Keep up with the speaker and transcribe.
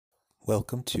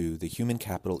Welcome to the Human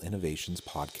Capital Innovations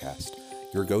Podcast,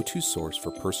 your go-to source for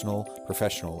personal,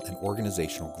 professional, and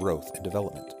organizational growth and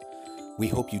development. We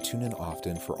hope you tune in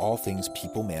often for all things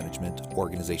people management,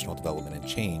 organizational development and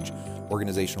change,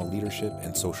 organizational leadership,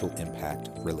 and social impact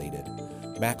related.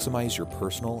 Maximize your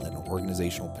personal and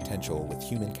organizational potential with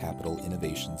Human Capital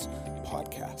Innovations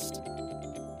Podcast.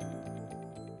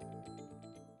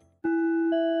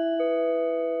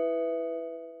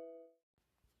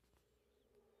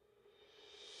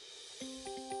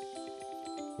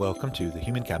 Welcome to the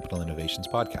Human Capital Innovations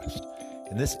Podcast.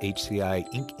 In this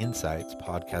HCI Inc. Insights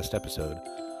podcast episode,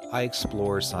 I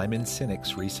explore Simon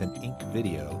Sinek's recent Inc.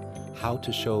 video, How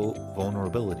to Show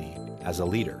Vulnerability as a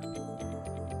Leader.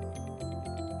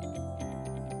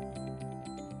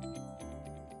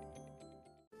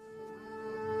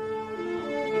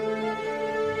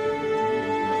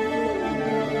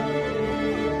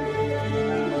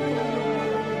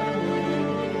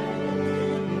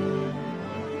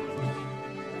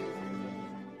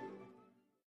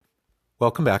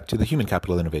 Welcome back to the Human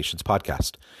Capital Innovations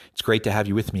Podcast. It's great to have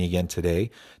you with me again today.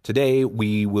 Today,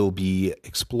 we will be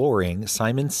exploring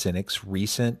Simon Sinek's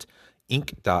recent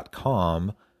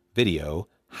Inc.com video,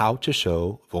 How to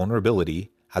Show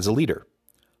Vulnerability as a Leader.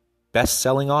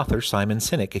 Best-selling author Simon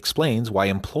Sinek explains why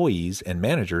employees and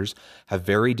managers have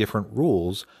very different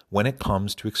rules when it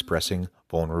comes to expressing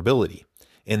vulnerability.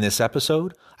 In this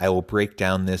episode, I will break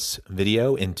down this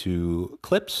video into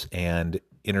clips and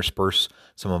intersperse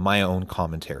some of my own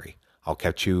commentary. I'll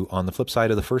catch you on the flip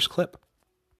side of the first clip.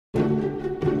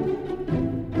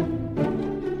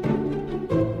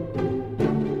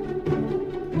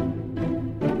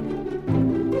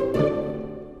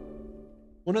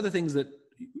 One of the things that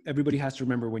everybody has to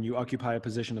remember when you occupy a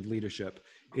position of leadership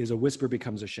is a whisper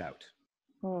becomes a shout.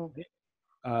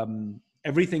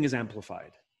 Everything is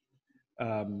amplified.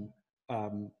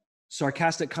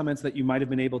 Sarcastic comments that you might have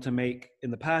been able to make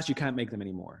in the past, you can't make them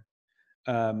anymore.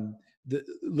 The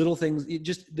little things,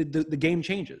 the game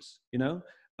changes,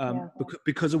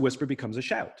 because a whisper becomes a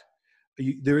shout.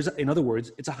 In other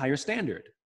words, it's a higher standard.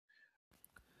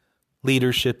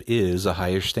 Leadership is a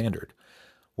higher standard.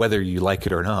 Whether you like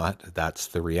it or not, that's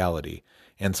the reality.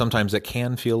 And sometimes it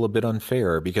can feel a bit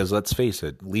unfair because, let's face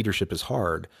it, leadership is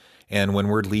hard. And when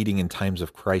we're leading in times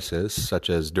of crisis, such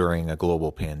as during a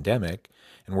global pandemic,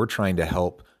 and we're trying to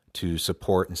help to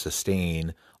support and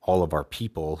sustain all of our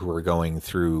people who are going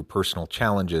through personal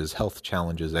challenges, health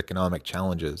challenges, economic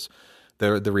challenges,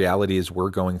 the reality is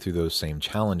we're going through those same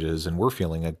challenges, and we're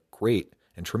feeling a great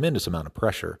and tremendous amount of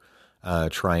pressure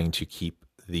trying to keep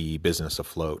the business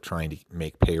afloat, trying to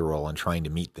make payroll, and trying to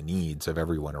meet the needs of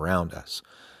everyone around us.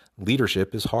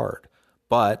 Leadership is hard,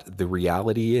 but the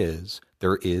reality is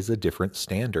there is a different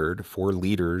standard for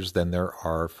leaders than there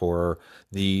are for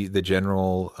the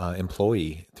general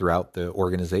employee throughout the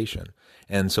organization.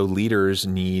 And so leaders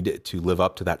need to live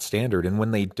up to that standard. And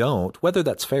when they don't, whether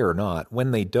that's fair or not,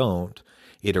 when they don't,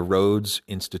 it erodes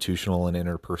institutional and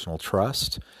interpersonal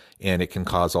trust, and it can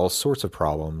cause all sorts of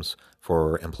problems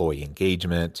for employee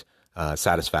engagement,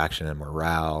 satisfaction and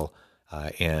morale,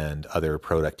 and other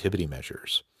productivity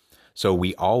measures. So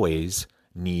we always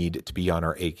need to be on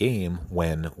our A game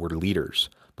when we're leaders.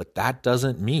 But that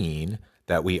doesn't mean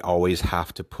that we always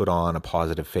have to put on a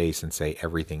positive face and say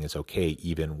everything is okay,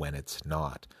 even when it's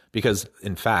not. Because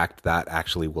in fact, that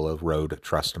actually will erode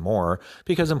trust more,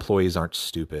 because employees aren't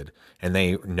stupid and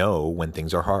they know when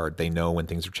things are hard. They know when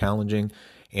things are challenging,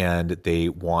 and they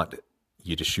want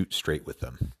you to shoot straight with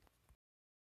them.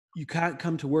 You can't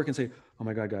come to work and say, oh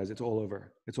my God, guys, it's all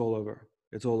over. It's all over.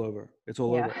 It's all over. It's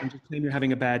all over. And just claim you're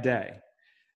having a bad day.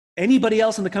 Anybody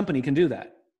else in the company can do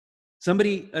that.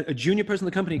 Somebody, a junior person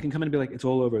in the company can come in and be like, it's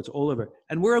all over. It's all over.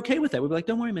 And we're okay with that. We'll be like,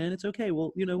 don't worry, man. It's okay.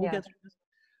 We'll get through this.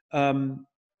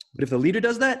 But if the leader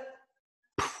does that,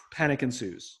 panic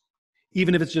ensues,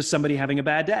 even if it's just somebody having a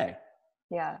bad day.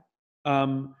 Yeah.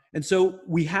 And so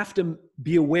we have to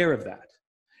be aware of that.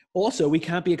 Also, we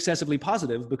can't be excessively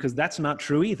positive, because that's not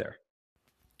true either.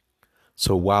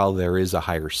 So while there is a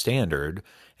higher standard,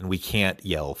 and we can't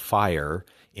yell fire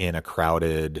in a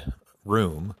crowded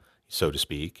room, so to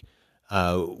speak,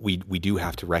 we do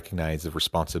have to recognize the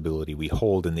responsibility we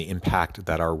hold and the impact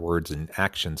that our words and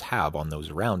actions have on those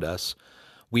around us.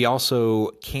 We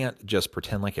also can't just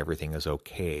pretend like everything is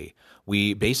okay.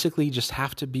 We basically just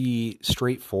have to be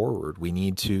straightforward. We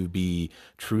need to be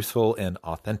truthful and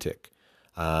authentic.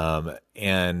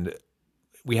 And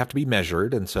we have to be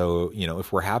measured. And so,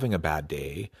 if we're having a bad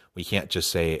day, we can't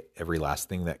just say every last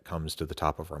thing that comes to the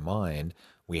top of our mind.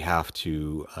 We have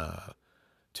to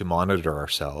monitor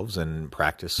ourselves and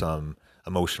practice some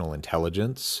emotional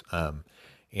intelligence,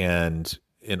 and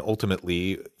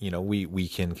ultimately, we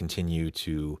can continue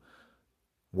to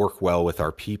work well with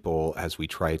our people as we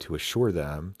try to assure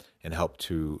them and help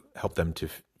them to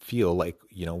feel like,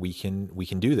 we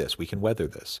can do this, we can weather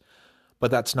this. But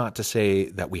that's not to say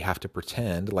that we have to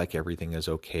pretend like everything is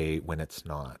okay when it's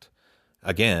not.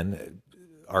 Again,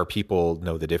 our people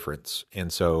know the difference.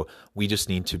 And so we just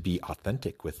need to be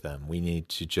authentic with them. We need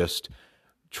to just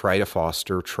try to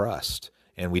foster trust.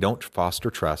 And we don't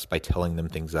foster trust by telling them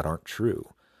things that aren't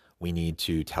true. We need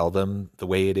to tell them the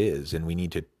way it is. And we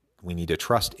need to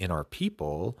trust in our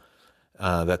people,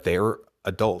 that they're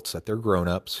adults, that they're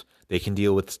grown-ups. They can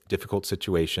deal with difficult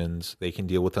situations. They can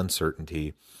deal with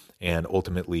uncertainty. And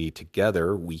ultimately,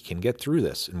 together, we can get through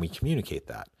this, and we communicate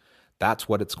that. That's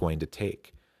what it's going to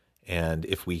take. And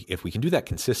if we can do that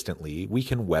consistently, we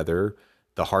can weather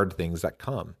the hard things that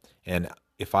come. And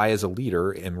if I, as a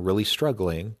leader, am really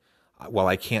struggling, well,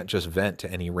 I can't just vent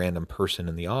to any random person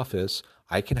in the office.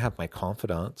 I can have my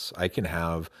confidants. I can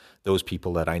have those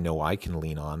people that I know I can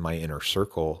lean on, my inner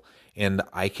circle, and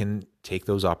I can take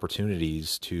those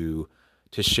opportunities to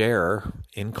share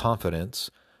in confidence,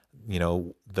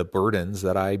 the burdens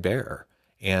that I bear,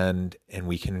 and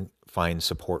we can find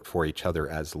support for each other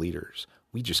as leaders.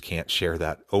 We just can't share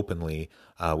that openly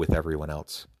with everyone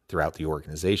else throughout the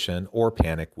organization, or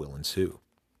panic will ensue.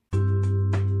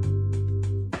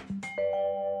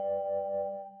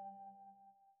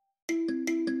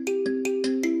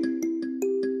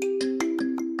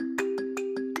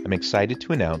 I'm excited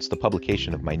to announce the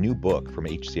publication of my new book from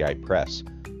HCI Press,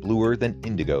 Bluer Than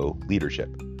Indigo Leadership: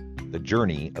 The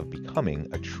Journey of Becoming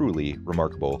a Truly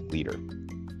Remarkable Leader.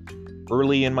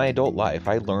 Early in my adult life,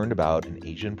 I learned about an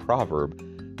Asian proverb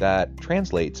that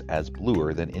translates as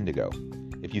bluer than indigo.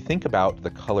 If you think about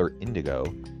the color indigo,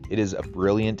 it is a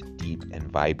brilliant, deep, and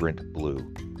vibrant blue,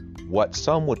 what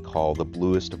some would call the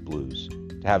bluest of blues.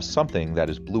 To have something that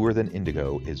is bluer than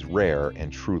indigo is rare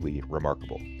and truly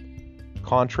remarkable.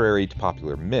 Contrary to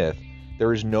popular myth,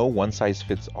 there is no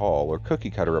one-size-fits-all or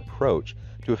cookie-cutter approach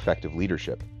to effective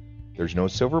leadership. There's no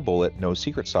silver bullet, no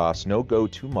secret sauce, no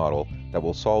go-to model that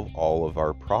will solve all of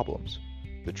our problems.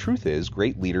 The truth is,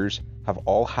 great leaders have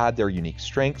all had their unique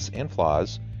strengths and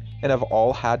flaws, and have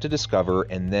all had to discover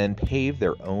and then pave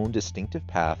their own distinctive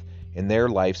path in their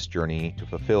life's journey to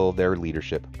fulfill their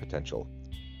leadership potential.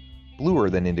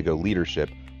 Bluer Than Indigo Leadership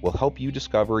will help you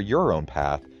discover your own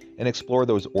path and explore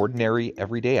those ordinary,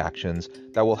 everyday actions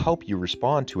that will help you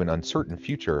respond to an uncertain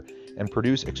future and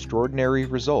produce extraordinary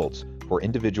results for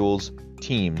individuals,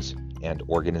 teams, and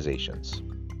organizations.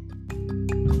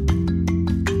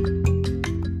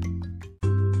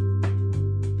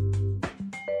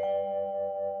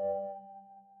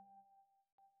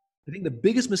 I think the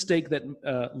biggest mistake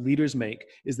that leaders make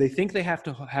is they think they have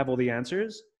to have all the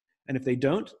answers, and if they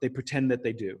don't, they pretend that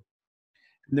they do.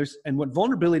 And what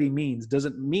vulnerability means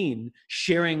doesn't mean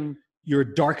sharing your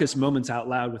darkest moments out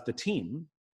loud with the team.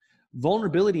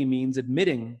 Vulnerability means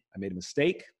admitting, I made a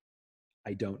mistake,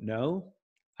 I don't know,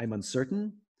 I'm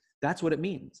uncertain. That's what it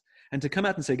means. And to come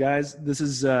out and say, guys, this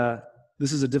is a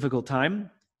difficult time,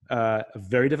 a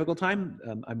very difficult time.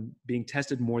 I'm being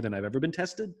tested more than I've ever been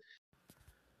tested.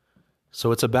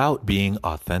 So it's about being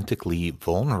authentically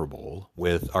vulnerable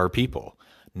with our people,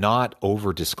 not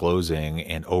over disclosing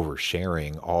and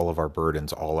oversharing all of our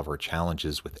burdens, all of our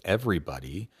challenges with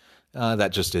everybody.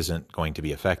 That just isn't going to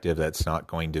be effective. That's not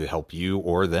going to help you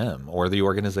or them or the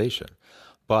organization.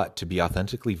 But to be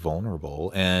authentically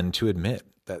vulnerable and to admit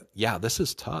that, yeah, this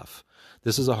is tough.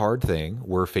 This is a hard thing.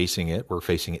 We're facing it. We're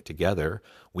facing it together.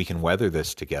 We can weather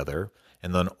this together.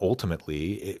 And then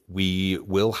ultimately, we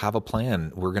will have a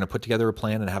plan. We're going to put together a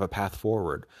plan and have a path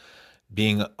forward.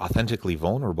 Being authentically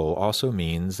vulnerable also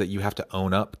means that you have to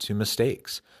own up to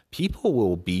mistakes. People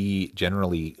will be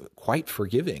generally quite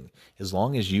forgiving as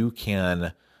long as you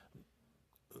can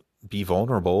be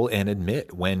vulnerable and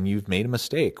admit when you've made a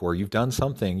mistake or you've done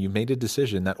something, you've made a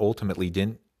decision that ultimately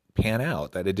didn't pan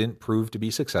out, that it didn't prove to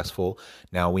be successful.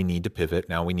 Now we need to pivot.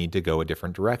 Now we need to go a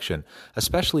different direction,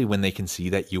 especially when they can see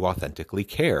that you authentically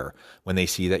care, when they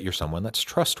see that you're someone that's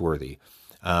trustworthy.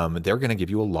 They're going to give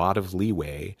you a lot of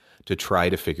leeway to try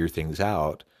to figure things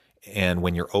out. And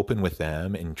when you're open with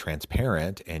them and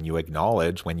transparent and you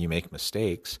acknowledge when you make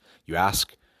mistakes, you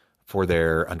ask for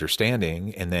their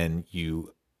understanding, and then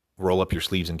you roll up your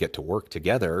sleeves and get to work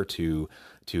together to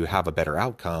have a better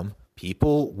outcome,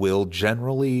 people will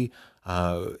generally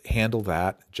handle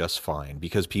that just fine,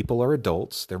 because people are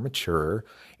adults, they're mature,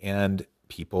 and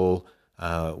people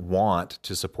want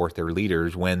to support their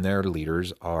leaders when their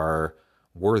leaders are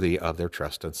worthy of their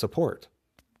trust and support.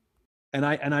 And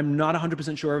I'm not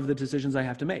 100% sure of the decisions I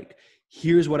have to make.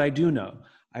 Here's what I do know.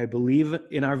 I believe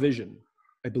in our vision.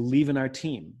 I believe in our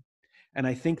team. And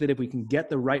I think that if we can get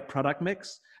the right product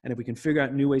mix, and if we can figure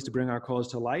out new ways to bring our cause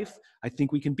to life, I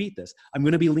think we can beat this. I'm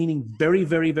going to be leaning very,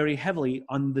 very, very heavily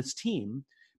on this team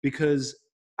because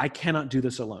I cannot do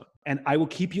this alone. And I will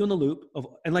keep you in the loop of,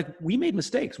 and like, we made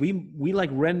mistakes. We like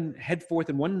ran head forth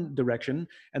in one direction,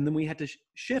 and then we had to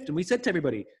shift. And we said to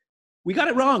everybody, we got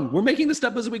it wrong. We're making this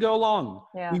up as we go along.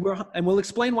 Yeah. And we'll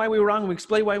explain why we were wrong. And we'll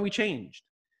explain why we changed.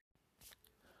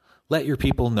 Let your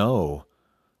people know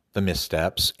the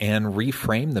missteps and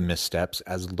reframe the missteps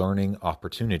as learning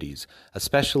opportunities,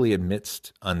 especially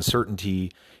amidst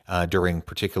uncertainty during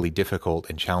particularly difficult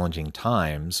and challenging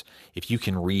times. If you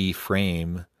can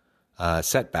reframe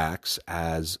setbacks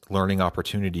as learning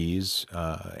opportunities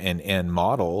and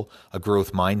model a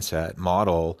growth mindset,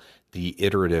 model the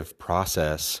iterative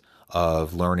process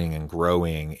of learning and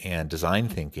growing and design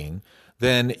thinking,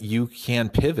 then you can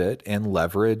pivot and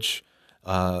leverage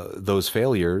those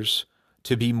failures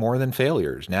to be more than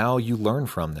failures. Now you learn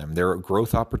from them. There are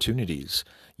growth opportunities.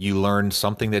 You learned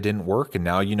something that didn't work, and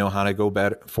now you know how to go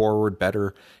forward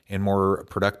better and more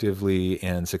productively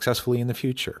and successfully in the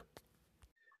future.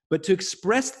 But to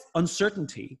express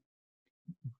uncertainty,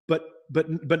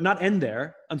 but not end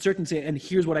there, uncertainty, and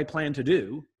here's what I plan to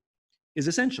do, is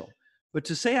essential. But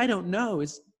to say I don't know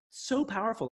is so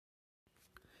powerful.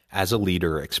 As a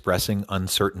leader, expressing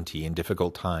uncertainty in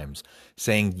difficult times,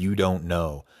 saying you don't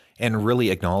know, and really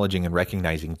acknowledging and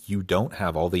recognizing you don't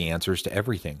have all the answers to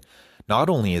everything. Not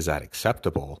only is that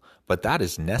acceptable, but that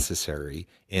is necessary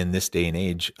in this day and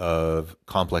age of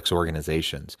complex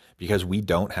organizations because we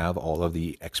don't have all of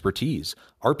the expertise.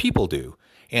 Our people do.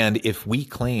 And if we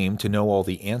claim to know all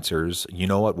the answers, you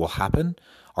know what will happen?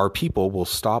 Our people will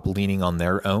stop leaning on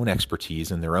their own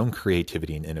expertise and their own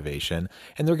creativity and innovation,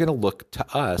 and they're going to look to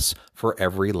us for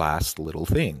every last little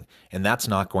thing. And that's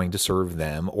not going to serve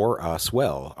them or us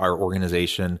well. Our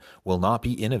organization will not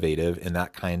be innovative in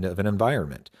that kind of an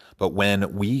environment. But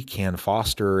when we can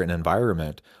foster an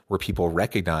environment where people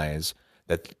recognize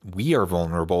that we are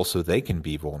vulnerable so they can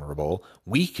be vulnerable,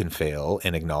 we can fail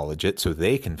and acknowledge it so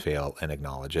they can fail and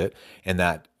acknowledge it, and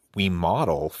that we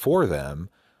model for them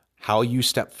how you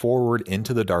step forward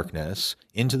into the darkness,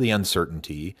 into the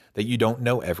uncertainty, that you don't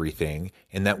know everything,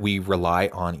 and that we rely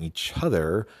on each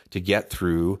other to get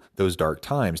through those dark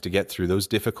times, to get through those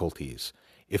difficulties.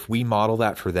 If we model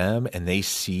that for them and they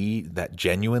see that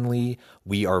genuinely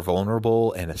we are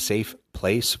vulnerable and a safe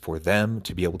place for them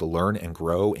to be able to learn and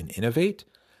grow and innovate,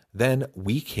 then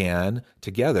we can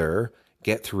together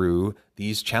get through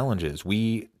these challenges.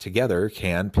 We together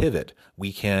can pivot.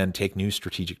 We can take new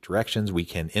strategic directions. We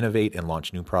can innovate and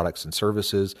launch new products and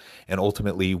services. And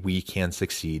ultimately, we can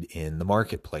succeed in the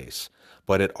marketplace.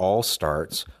 But it all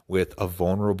starts with a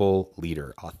vulnerable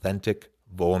leader, authentic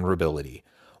vulnerability.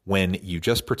 When you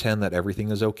just pretend that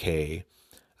everything is okay,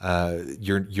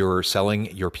 you're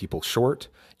selling your people short.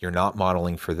 You're not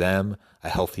modeling for them a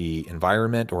healthy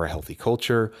environment or a healthy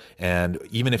culture. And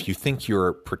even if you think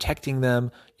you're protecting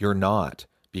them, you're not,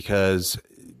 because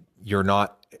you're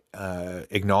not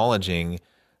acknowledging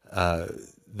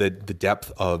the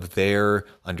depth of their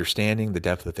understanding, the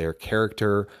depth of their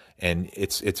character. And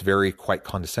it's very quite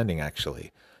condescending,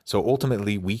 actually. So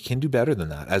ultimately, we can do better than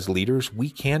that. As leaders,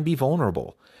 we can be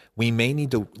vulnerable. We may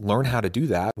need to learn how to do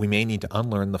that. We may need to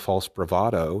unlearn the false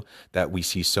bravado that we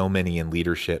see so many in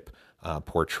leadership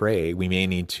portray. We may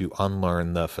need to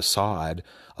unlearn the facade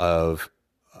of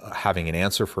having an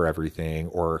answer for everything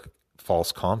or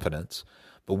false confidence.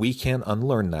 But we can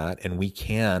unlearn that, and we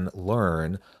can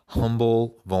learn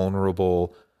humble,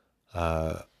 vulnerable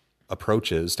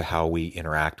approaches to how we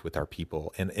interact with our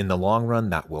people. And in the long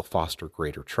run, that will foster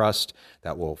greater trust.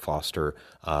 That will foster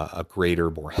a greater,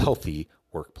 more healthy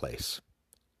workplace.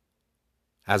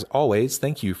 As always,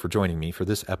 thank you for joining me for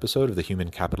this episode of the Human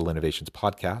Capital Innovations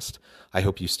podcast. I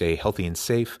hope you stay healthy and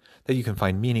safe, that you can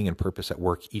find meaning and purpose at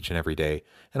work each and every day,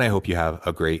 and I hope you have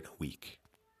a great week.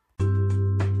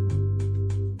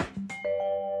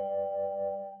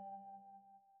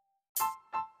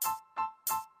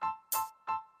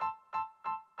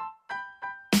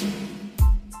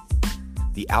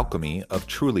 The alchemy of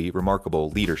truly remarkable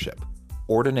leadership.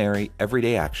 Ordinary,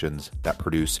 everyday actions that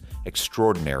produce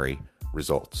extraordinary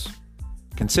results.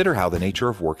 Consider how the nature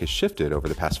of work has shifted over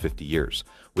the past 50 years.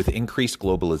 With increased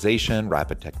globalization,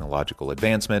 rapid technological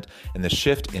advancement, and the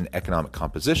shift in economic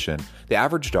composition, the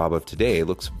average job of today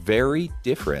looks very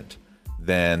different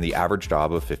than the average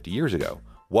job of 50 years ago.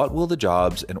 What will the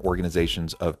jobs and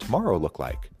organizations of tomorrow look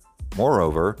like?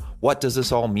 Moreover, what does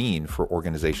this all mean for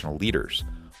organizational leaders?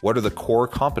 What are the core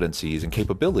competencies and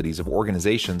capabilities of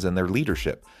organizations and their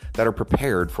leadership that are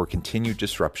prepared for continued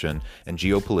disruption and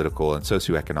geopolitical and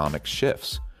socioeconomic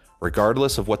shifts?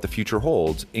 Regardless of what the future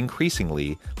holds,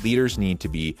 increasingly, leaders need to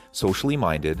be socially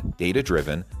minded,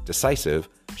 data-driven, decisive,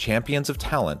 champions of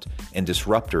talent, and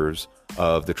disruptors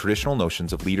of the traditional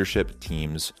notions of leadership,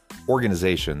 teams,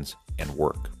 organizations, and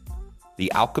work.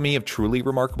 The Alchemy of Truly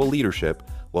Remarkable Leadership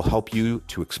will help you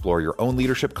to explore your own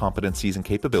leadership competencies and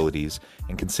capabilities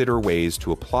and consider ways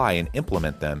to apply and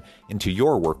implement them into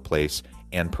your workplace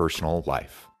and personal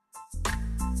life.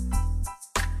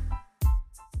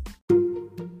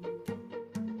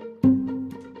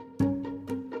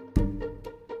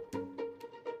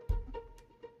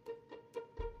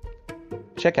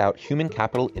 Check out Human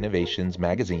Capital Innovations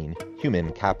magazine,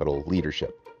 Human Capital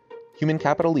Leadership. Human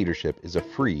Capital Leadership is a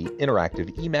free,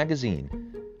 interactive e-magazine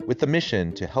with the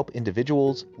mission to help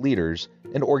individuals, leaders,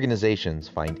 and organizations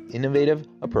find innovative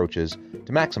approaches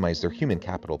to maximize their human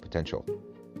capital potential.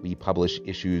 We publish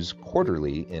issues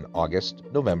quarterly in August,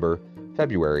 November,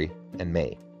 February, and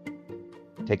May.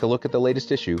 Take a look at the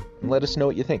latest issue and let us know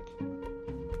what you think.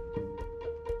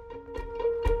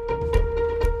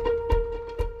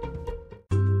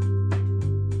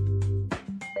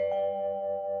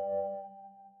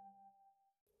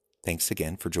 Thanks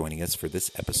again for joining us for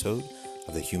this episode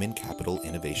of the Human Capital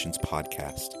Innovations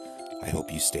Podcast. I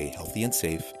hope you stay healthy and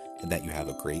safe and that you have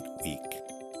a great week.